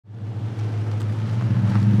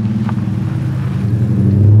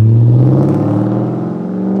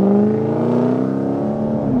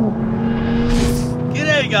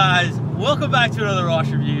Welcome back to another Rosh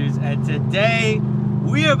Reviews, and today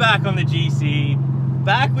we are back on the GC,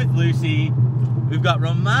 back with Lucy. We've got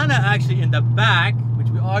Romana actually in the back, which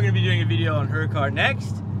we are going to be doing a video on her car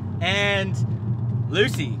next. And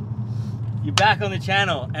Lucy, you're back on the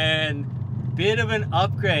channel, and bit of an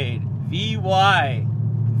upgrade. VY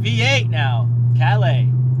V8 now, Calais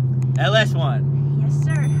LS1. Yes,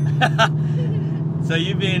 sir. So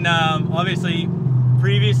you've been obviously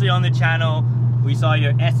previously on the channel. We saw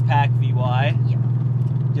your Spac VY. Yep.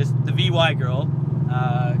 Just the VY girl.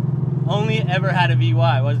 Only ever had a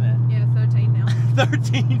VY, wasn't it? Yeah, 13 now.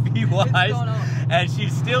 13 VYs. It's gone on. And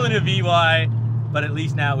she's still in a VY, but at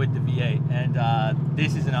least now with the V8. And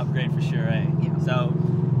this is an upgrade for sure, eh? Yeah. So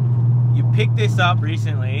you picked this up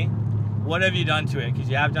recently. What have you done to it? Because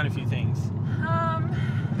you have done a few things.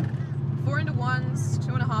 4x1s,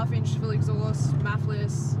 2.5-inch full exhaust,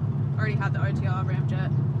 MAFless. Already had the OTR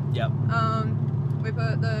ramjet. Yep. We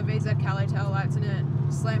put the VY Calais tail lights in it,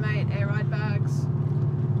 Slam 8 air ride bags.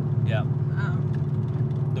 Yep.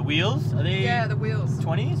 The wheels, are they? Yeah, the wheels.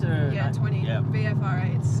 20s or? Yeah, 20. Yeah.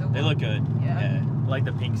 VFR8s. Silver. They look good. Yeah. I like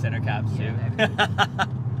the pink center caps too. Yeah,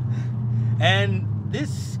 And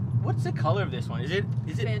this, what's the color of this one? Is it?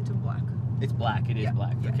 Phantom black. It's black. It is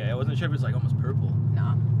black. Yeah. Okay, I wasn't sure if it's like almost purple.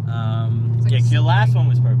 Nah. Yeah, 'cause your last one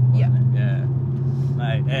was purple, wasn't it? Yeah.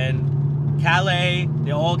 Right. And Calais,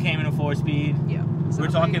 they all came in a 4-speed. Yeah. We're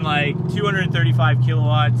talking like 235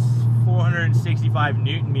 kilowatts, 465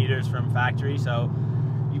 Newton meters from factory. So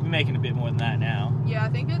you've been making a bit more than that now. Yeah, I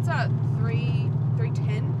think it's at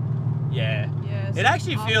 310. Yeah. Yeah. It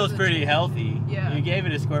actually feels pretty healthy. Yeah. You gave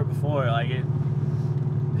it a squirt before, like it.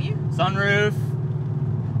 Yeah. Sunroof.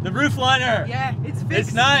 The roof liner. Yeah, it's fixed.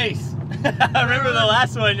 It's nice. I remember the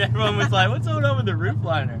last one, everyone was like, what's going on with the roof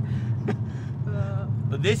liner?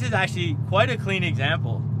 But this is actually quite a clean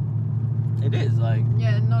example. It is, like...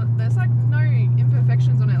 Yeah, there's like no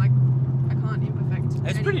imperfections on it, like, I can't imperfect It's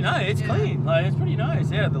anything. pretty nice, it's clean, like, it's pretty nice,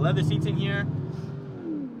 yeah, the leather seats in here.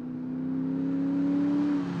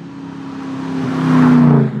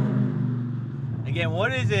 Again,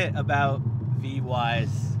 what is it about VYs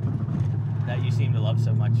that you seem to love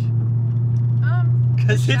so much?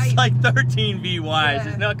 Because it's like 13 VYs, Yeah.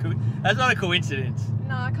 it's not, that's not a coincidence.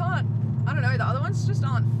 No, I can't. I don't know, the other ones just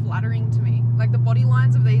aren't flattering to me. Like, the body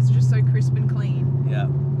lines of these are just so crisp and clean. Yeah.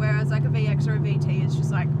 Whereas, like, a VX or a VT is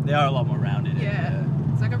just like... They are a lot more rounded. Yeah.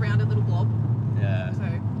 It's like a rounded little blob. Yeah. So,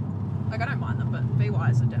 like, I don't mind them, but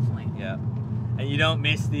VYs are definitely... Yeah. And you don't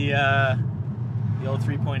miss the old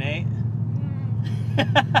 3.8?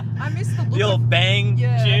 I miss the look the old bang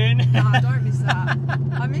tune? No, I don't miss that.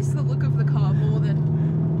 I miss the look of the car more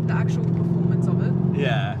than the actual performance of it.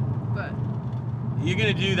 Yeah. But... Are you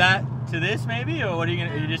going to do that to this maybe, or what are you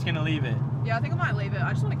gonna? Are you just gonna leave it? Yeah, I think I might leave it.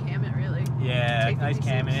 I just want to cam it, really. Yeah, nice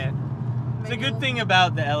cam in it. It's a good thing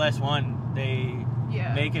about the LS1. They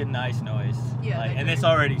make a nice noise. Yeah, like, and this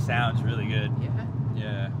already sounds really good. Yeah.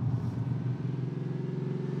 Yeah.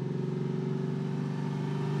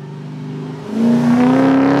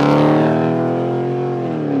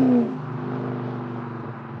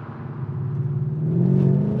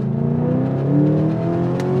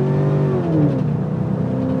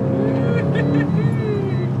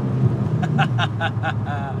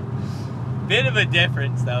 Bit of a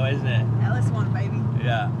difference though, isn't it? LS1, baby.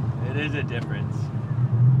 Yeah, it is a difference.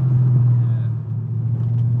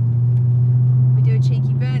 We do a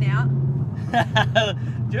cheeky burnout.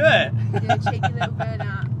 Do it. We do a cheeky little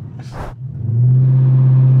burnout.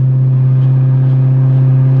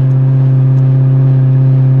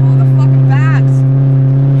 Oh, the fucking bags.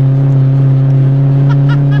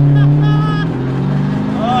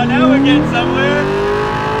 Oh, now we're getting somewhere.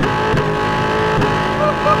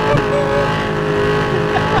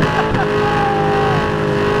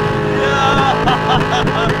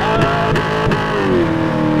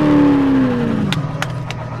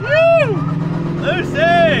 Woo!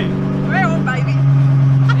 Lucy! We're on, baby.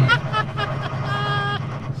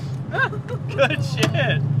 Good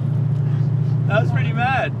shit. That was pretty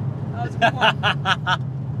mad. That was a good one.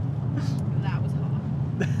 That was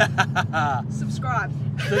hard. Subscribe.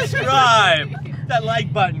 Subscribe. That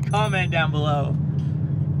like button. Comment down below.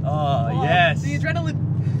 Oh, yes. The adrenaline.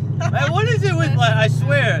 Man, what is it with, like, I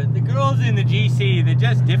swear, the girls in the GC, they're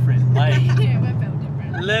just different. Like, Yeah, we're built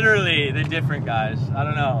different. literally, they're different, guys. I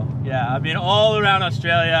don't know. Yeah, I've been all around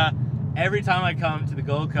Australia. Every time I come to the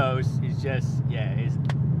Gold Coast, it's just, yeah,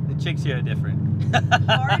 the chicks here are different.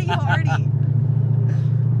 Hardy.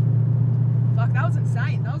 Fuck, that was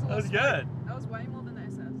insane. That was awesome. That was good. That was way more than the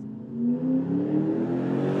SS.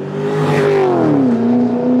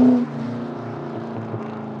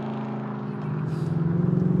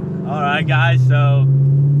 Alright, guys. guys, so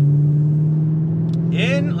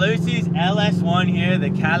in Lucy's LS1 here, the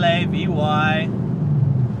Calais VY,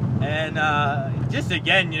 and just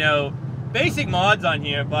again, you know, basic mods on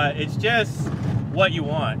here, but it's just what you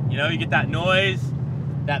want. You know, you get that noise,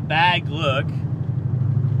 that bag look.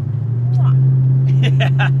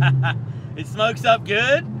 Yeah, it smokes up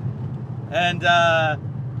good, and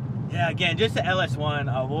yeah, again, just the LS1,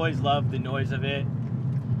 I've always loved the noise of it.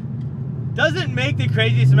 Doesn't make the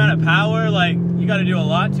craziest amount of power, like you got to do a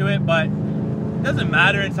lot to it, but it doesn't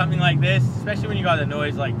matter in something like this, especially when you got a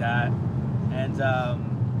noise like that. And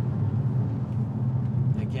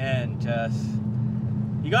again, just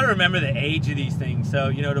you got to remember the age of these things. So,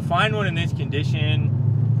 you know, to find one in this condition,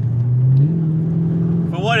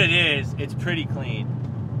 for what it is, it's pretty clean.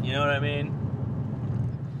 You know what I mean?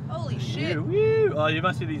 Holy shit. Woo. Oh, you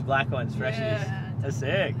must be these black ones, freshies. Yeah. That's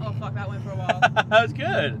sick. Oh fuck, that went for a while. That was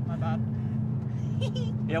good. My bad.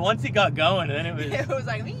 Yeah, once it got going, and then it was... It was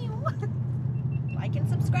like, like and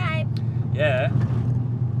subscribe. Yeah.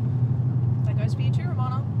 That goes for you too,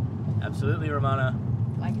 Romana. Absolutely, Romana.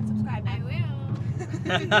 Like and subscribe. I will.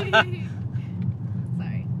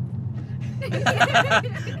 Sorry.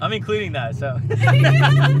 I'm including that, so.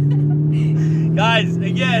 Guys,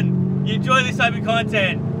 again, you enjoy this type of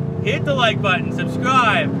content, hit the like button,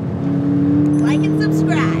 subscribe. Like and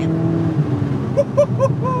subscribe.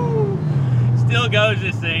 Still goes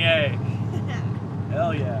this thing, eh?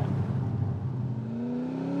 Hell yeah.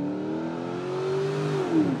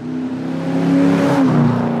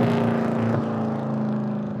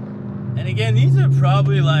 And again, these are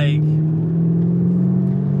probably like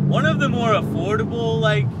one of the more affordable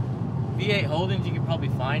like V8 Holdens you can probably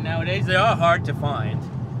find nowadays. They are hard to find.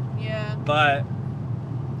 Yeah. But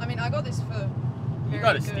I mean, I got this for. you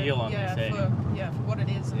got a steal on this, eh? For what it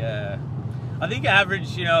is. Yeah. I think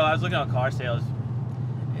average, you know, I was looking on car sales.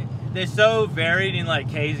 They're so varied in like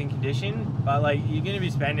K's and condition, but like you're gonna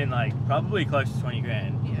be spending like probably close to 20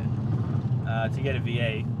 grand. Yeah. To get a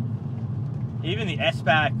V8. Even the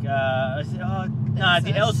Spac,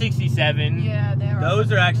 the L67. Yeah,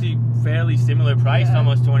 those are actually fairly similar priced Yeah.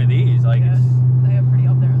 almost to one of these. Like yeah, they are pretty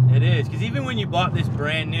up there. it is, because even when you bought this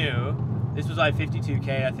brand new, this was like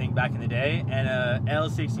 52K I think back in the day, and a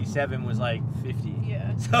L67 was like 50.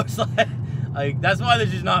 Yeah. So it's like that's why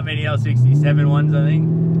there's just not many L67 ones, I think.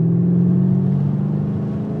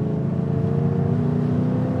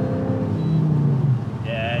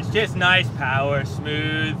 Yeah, it's just nice power,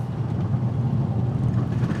 smooth.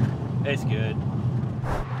 It's good.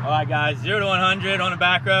 Alright guys, 0 to 100 on the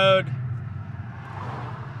back road.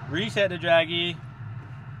 Reset the draggy.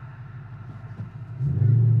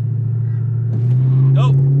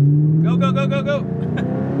 Go! Go, go, go, go, go!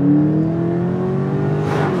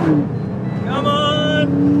 Come on!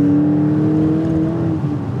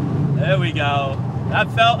 There we go. That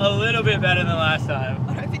felt a little bit better than last time.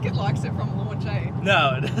 I don't think it likes it from launch, eh?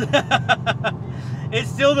 No. It's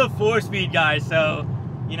still the 4-speed, guys, so,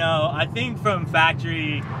 you know, I think from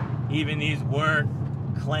factory, even these weren't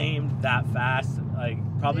claimed that fast. Like,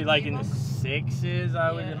 probably like in the 6s,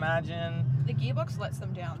 I would imagine. The gearbox lets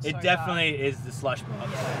them down. It so definitely is the slush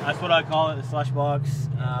box. Yeah. That's what I call it, the slush box.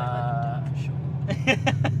 Yeah, for sure.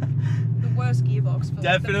 The worst gearbox for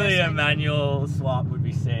Definitely a manual swap would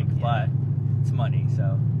be sick, but it's money,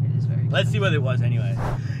 so. It is very Let's see what it was anyway.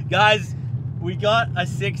 Guys, we got a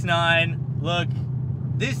 6.9. Look,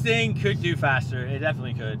 this thing could do faster. It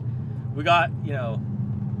definitely could. We got, you know,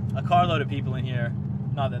 a carload of people in here.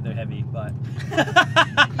 Not that they're heavy, but. You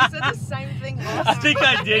said the same thing last I think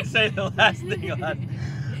I did say the last thing last.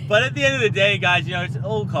 But at the end of the day, guys, you know, it's an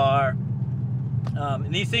old car.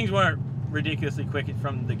 And these things weren't ridiculously quick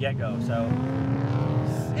from the get-go, so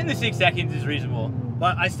in the 6 seconds is reasonable.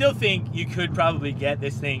 But I still think you could probably get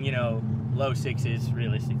this thing, you know, low 6s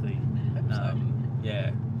realistically.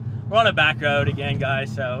 Yeah. We're on a back road again,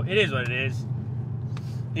 guys, so it is what it is.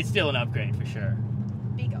 It's still an upgrade for sure.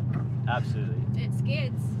 Big upgrade. Absolutely. It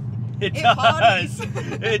skids. It It does. parties.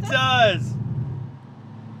 It does.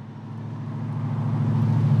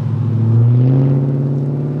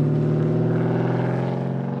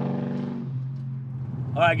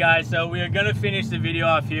 Alright guys, so we are going to finish the video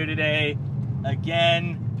off here today.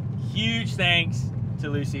 Again, huge thanks to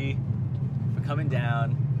Lucy for coming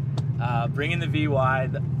down, bringing the VY,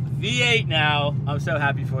 the V8 now. I'm so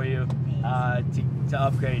happy for you to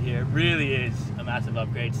upgrade here. It really is a massive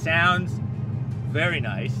upgrade. Sounds very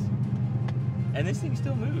nice. And this thing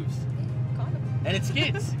still moves. Kind of. And it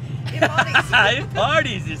skids. It parties. It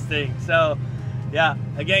parties, this thing. So, yeah.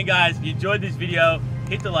 Again, guys, if you enjoyed this video,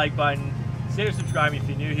 hit the like button. Consider subscribing if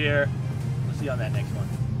you're new here. We'll see you on that next one.